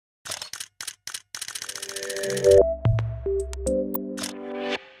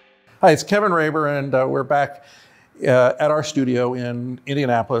Hi, it's Kevin Raber, and we're back at our studio in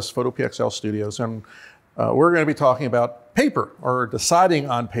Indianapolis, PhotoPXL Studios, and we're going to be talking about paper, or deciding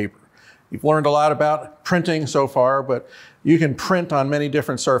on paper. You've learned a lot about printing so far, but you can print on many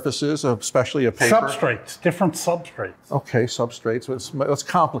different surfaces, especially a paper. Substrates, different substrates. Okay, substrates. Let's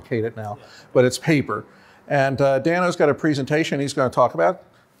complicate it now, but it's paper. And Dano's got a presentation he's going to talk about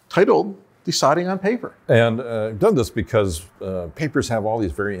titled Deciding on Paper. And I've done this because papers have all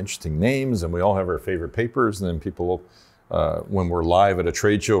these very interesting names, and we all have our favorite papers. And then people, when we're live at a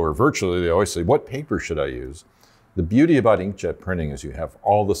trade show or virtually, they always say, what paper should I use? The beauty about inkjet printing is you have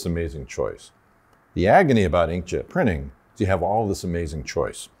all this amazing choice. The agony about inkjet printing is you have all this amazing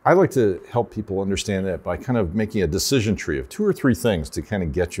choice. I like to help people understand that by kind of making a decision tree of 2 or 3 things to kind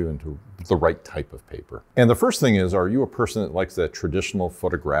of get you into the right type of paper. And the first thing is, are you a person that likes that traditional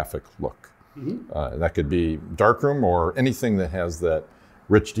photographic look? That could be darkroom or anything that has that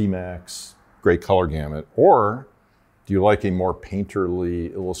rich DMAX, great color gamut. Or do you like a more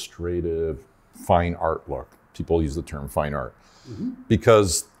painterly, illustrative, fine art look? People use the term fine art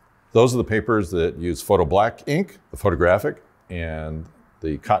because those are the papers that use photo black ink, the photographic, and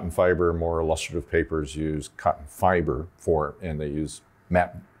the cotton fiber, more illustrative papers use cotton fiber and they use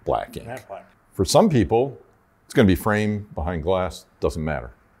matte black ink. Matte black. For some people, it's going to be frame behind glass, doesn't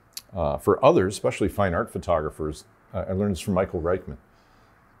matter. For others, especially fine art photographers, I learned this from Michael Reichman.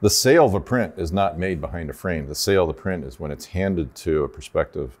 The sale of a print is not made behind a frame. The sale of the print is when it's handed to a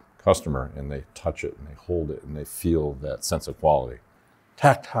prospective customer and they touch it and they hold it and they feel that sense of quality.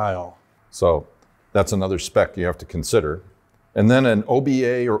 Tactile. So that's another spec you have to consider. And then an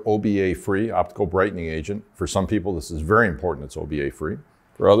OBA or OBA-free optical brightening agent. For some people, this is very important, it's OBA-free.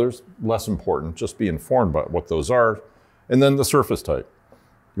 For others, less important, just be informed about what those are. And then the surface type.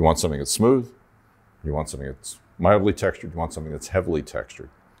 You want something that's smooth, you want something that's mildly textured, you want something that's heavily textured.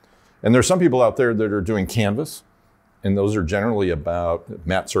 And there's some people out there that are doing canvas, and those are generally about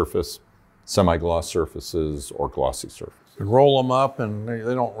matte surface, semi-gloss surfaces, or glossy surface. You roll them up and they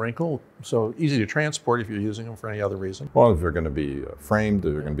don't wrinkle, so easy to transport if you're using them for any other reason. Well, if they're going to be framed,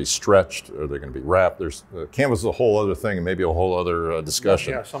 they're going to be stretched, or they're going to be wrapped. There's canvas is a whole other thing, and maybe a whole other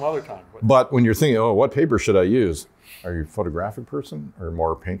discussion. Yeah, some other time. But when you're thinking, oh, what paper should I use? Are you a photographic person or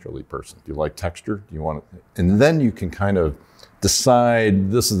more a painterly person? Do you like texture? Do you want it? And then you can kind of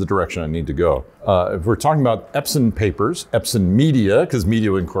decide this is the direction I need to go. If we're talking about Epson papers, Epson media, because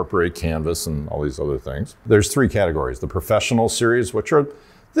media would incorporate canvas and all these other things. There's 3 categories. The professional series, which are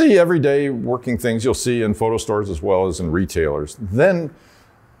the everyday working things you'll see in photo stores as well as in retailers. Then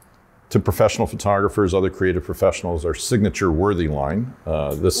to professional photographers, other creative professionals, our signature worthy line.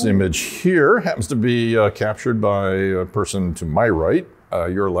 This image here happens to be captured by a person to my right,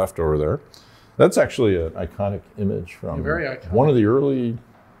 your left over there. That's actually an iconic image from one of the early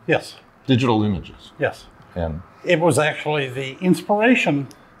digital images. Yes. And it was actually the inspiration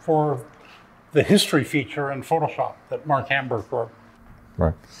for the history feature in Photoshop that Mark Hamburg wrote.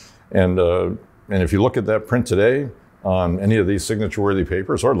 Right. And if you look at that print today, on any of these signature-worthy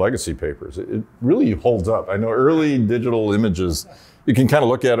papers or legacy papers, it really holds up. I know early digital images, you can kind of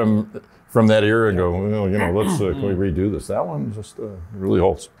look at them from that era and go, well, you know, let's can we redo this? That one just really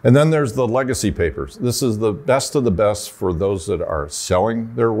holds. And then there's the legacy papers. This is the best of the best for those that are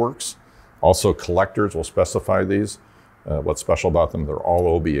selling their works. Also, collectors will specify these. What's special about them? They're all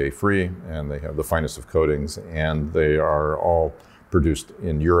OBA-free, and they have the finest of coatings, and they are all produced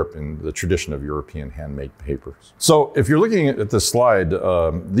in Europe in the tradition of European handmade papers. So if you're looking at this slide,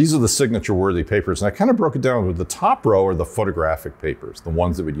 these are the signature-worthy papers, and I kind of broke it down with the top row are the photographic papers, the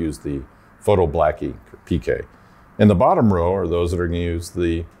ones that would use the photo black ink, or PK. And the bottom row are those that are going to use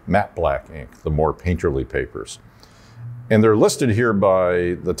the matte black ink, the more painterly papers. And they're listed here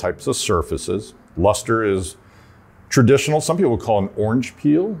by the types of surfaces. Luster is traditional. Some people would call it an orange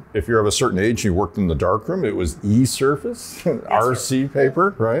peel. If you're of a certain age and you worked in the darkroom, it was E-surface, RC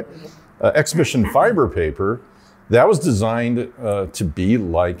paper, right? Exhibition fiber paper, that was designed to be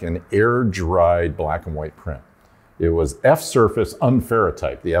like an air-dried black and white print. It was F-surface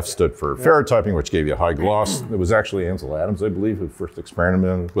unferrotype. The F stood for ferrotyping, which gave you a high gloss. It was actually Ansel Adams, I believe, who first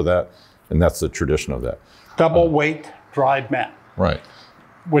experimented with that, and that's the tradition of that. Double weight dried matte. Right.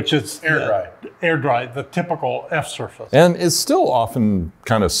 Which is air dried, the typical F surface. And it's still often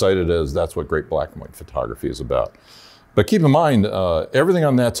kind of cited as that's what great black and white photography is about. But keep in mind, everything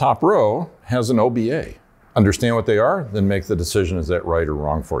on that top row has an OBA. Understand what they are, then make the decision, is that right or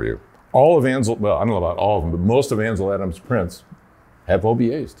wrong for you? All of Ansel, well, I don't know about all of them, but most of Ansel Adams' prints have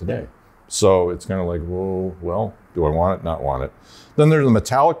OBAs today. So it's kind of like, well, do I want it, not want it? Then there's the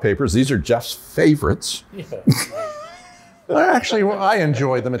metallic papers. These are Jeff's favorites. Actually, I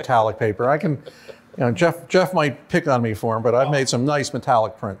enjoy the metallic paper. I can, Jeff might pick on me for him, but I've made some nice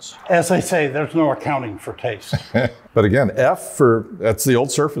metallic prints. As I say, there's no accounting for taste. But again, that's the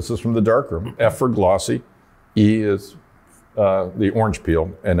old surfaces from the darkroom. F for glossy, E is the orange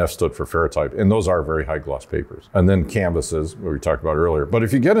peel, and F stood for ferrotype. And those are very high gloss papers. And then canvases, what we talked about earlier. But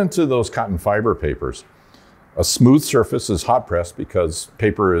if you get into those cotton fiber papers, a smooth surface is hot pressed because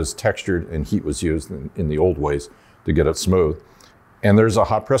paper is textured and heat was used in the old ways to get it smooth. And there's a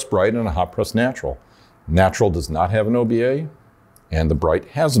hot press bright and a hot press natural. Natural does not have an OBA, and the bright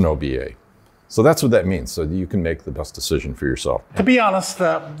has an OBA. So that's what that means, so that you can make the best decision for yourself. To be honest,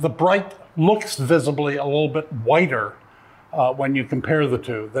 the bright looks visibly a little bit whiter when you compare the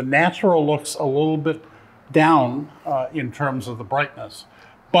two. The natural looks a little bit down in terms of the brightness.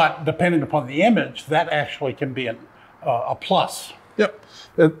 But depending upon the image, that actually can be a plus. Yep,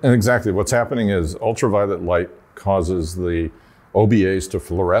 and exactly. What's happening is ultraviolet light causes the OBAs to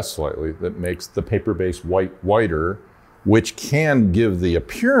fluoresce slightly. That makes the paper base whiter, which can give the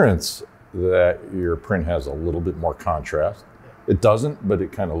appearance that your print has a little bit more contrast. It doesn't, but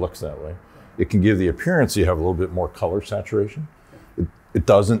it kind of looks that way. It can give the appearance you have a little bit more color saturation. It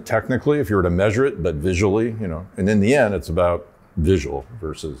doesn't technically if you were to measure it, but visually, and in the end, it's about visual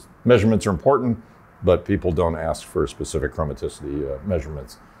versus measurements are important, but people don't ask for specific chromaticity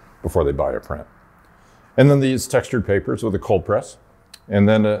measurements before they buy a print. And then these textured papers with a cold press, and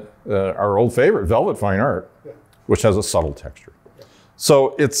then our old favorite, velvet fine art, which has a subtle texture.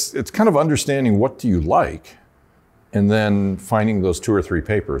 So it's kind of understanding what do you like, and then finding those 2 or 3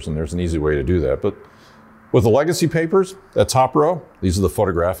 papers, and there's an easy way to do that. But with the legacy papers, that top row, these are the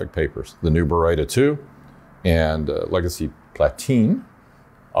photographic papers, the new Baryta 2 and Legacy Platine,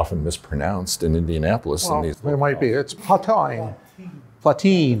 often mispronounced in Indianapolis. Well, it might be. It's Platine.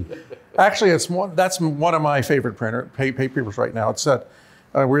 Platine. Actually, that's one of my favorite papers right now. It's a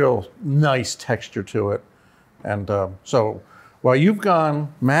real nice texture to it. And so while you've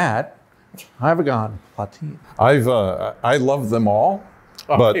gone matte, I've gone Platine. I love them all.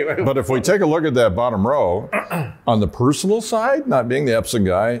 But if we take a look at that bottom row, on the personal side, not being the Epson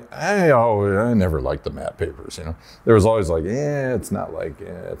guy, I never liked the matte papers. There was always like, it's not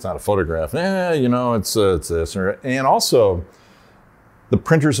a photograph. It's this. And also, the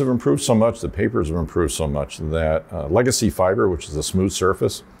printers have improved so much, the papers have improved so much that legacy fiber, which is a smooth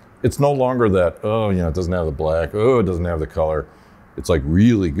surface, it's no longer that, it doesn't have the black, it doesn't have the color. It's like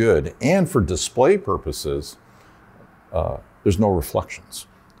really good. And for display purposes, there's no reflections.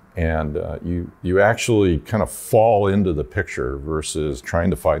 And you actually kind of fall into the picture versus trying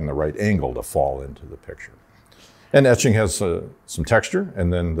to find the right angle to fall into the picture. And etching has some texture,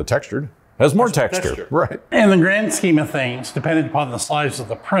 and then the textured has more texture. Right. In the grand scheme of things, depending upon the size of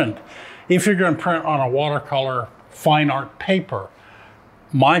the print, if you're going to print on a watercolor fine art paper,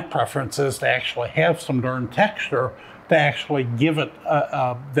 my preference is to actually have some darn texture to actually give it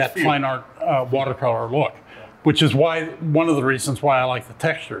that fine art watercolor look, which is one of the reasons why I like the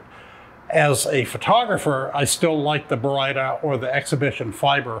textured. As a photographer, I still like the Baryta or the exhibition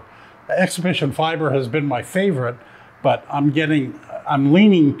fiber. The exhibition fiber has been my favorite, but I'm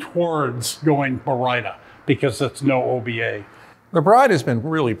leaning towards going Baryta because it's no OBA. The Baryta has been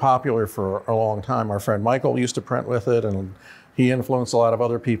really popular for a long time. Our friend Michael used to print with it, and he influenced a lot of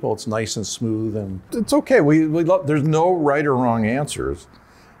other people. It's nice and smooth, and it's okay. We love. There's no right or wrong answers,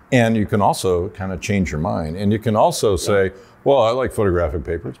 and you can also kind of change your mind, and you can also say, well, I like photographic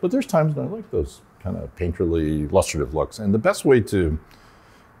papers, but there's times when I like those kind of painterly, illustrative looks. And the best way to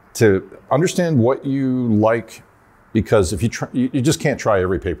understand what you like, because if you just can't try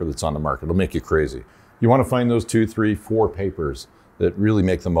every paper that's on the market. It'll make you crazy. You want to find those 2, 3, 4 papers that really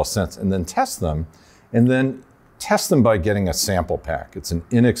make the most sense, and then test them, and then test them by getting a sample pack. It's an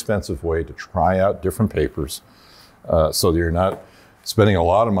inexpensive way to try out different papers so that you're not spending a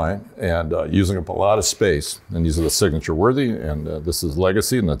lot of money and using up a lot of space. And these are the signature worthy, and this is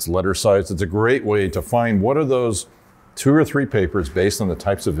legacy, and that's letter size. It's a great way to find what are those 2 or 3 papers based on the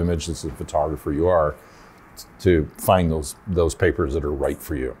types of images of photographer you are, to find those papers that are right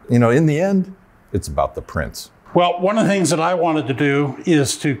for you. In the end, it's about the prints. Well, one of the things that I wanted to do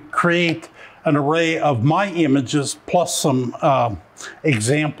is to create an array of my images plus some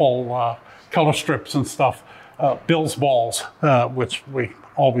example color strips and stuff, Bill's balls, which we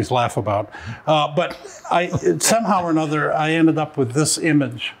always laugh about. But somehow or another, I ended up with this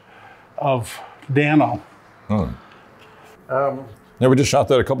image of Dano. Yeah, we just shot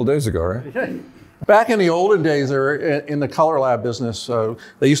that a couple days ago, right? Back in the olden days, in the color lab business,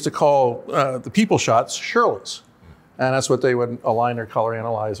 they used to call the people shots Shirleys. And that's what they would align their color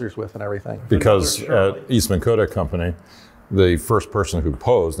analyzers with and everything. Because at Eastman Kodak Company, the first person who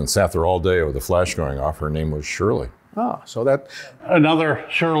posed and sat there all day with a flash going off, her name was Shirley. Ah, so that... Another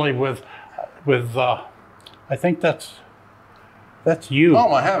Shirley with I think that's you. Oh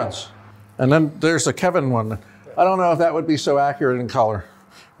my heavens. And then there's a Kevin one. I don't know if that would be so accurate in color,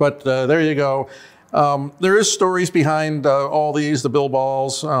 but there you go. There is stories behind all these, the Bill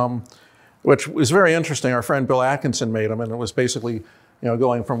balls, which was very interesting. Our friend Bill Atkinson made them, and it was basically,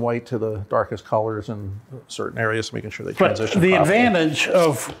 going from white to the darkest colors in certain areas, making sure they transition But the properly. advantage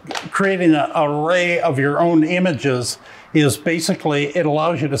of creating an array of your own images is basically it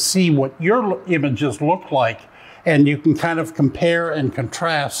allows you to see what your images look like, and you can kind of compare and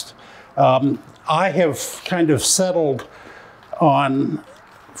contrast. I have kind of settled on,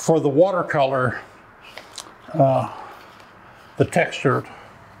 for the watercolor, the textured.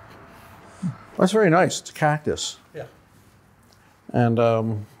 That's very nice. It's a cactus. Yeah.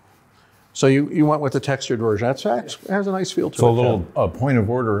 And so you went with the textured version. It has a nice feel to it. So a little point of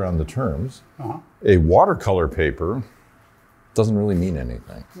order on the terms. A watercolor paper doesn't really mean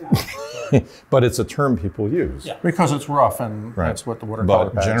anything. Yeah. But it's a term people use. Yeah. Because it's rough, and that's what the watercolor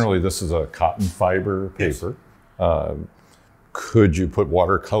But generally, this is a cotton fiber paper. Yes. Could you put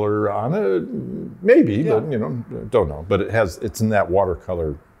watercolor on it? Maybe, but don't know. But it's in that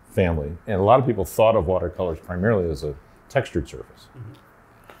watercolor family. And a lot of people thought of watercolors primarily as a textured surface. Mm-hmm.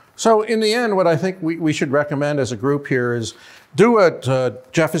 So in the end, what I think we should recommend as a group here is do what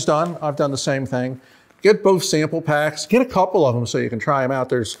Jeff has done. I've done the same thing. Get both sample packs. Get a couple of them so you can try them out.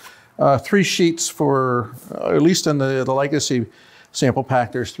 There's 3 sheets for, at least in the Legacy sample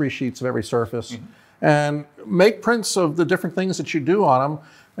pack, there's 3 sheets of every surface. Mm-hmm. And make prints of the different things that you do on them,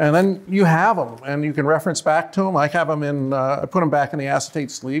 and then you have them, and you can reference back to them. I have them in, I put them back in the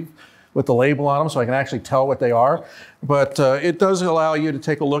acetate sleeve with the label on them so I can actually tell what they are. But it does allow you to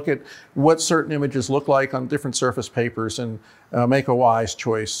take a look at what certain images look like on different surface papers and make a wise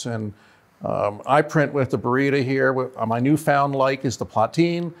choice. And I print with the Burita here. My newfound like is the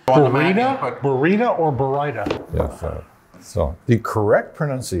Platine. Burita or Burita? Yeah. So the correct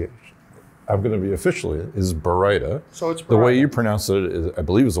pronunciation, I'm going to be officially, is Burita. So it's Burita. The way you pronounce it, is, I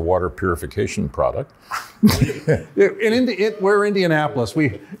believe, is a water purification product. We're Indianapolis.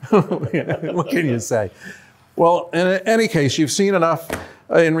 What can you say? Well, in any case, you've seen enough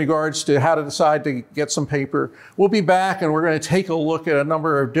in regards to how to decide to get some paper. We'll be back, and we're going to take a look at a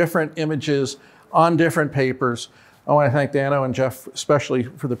number of different images on different papers. I want to thank Dano and Jeff, especially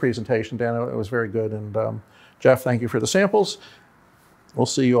for the presentation. Dano, it was very good. And Jeff, thank you for the samples. We'll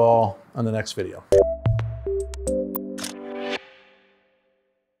see you all on the next video.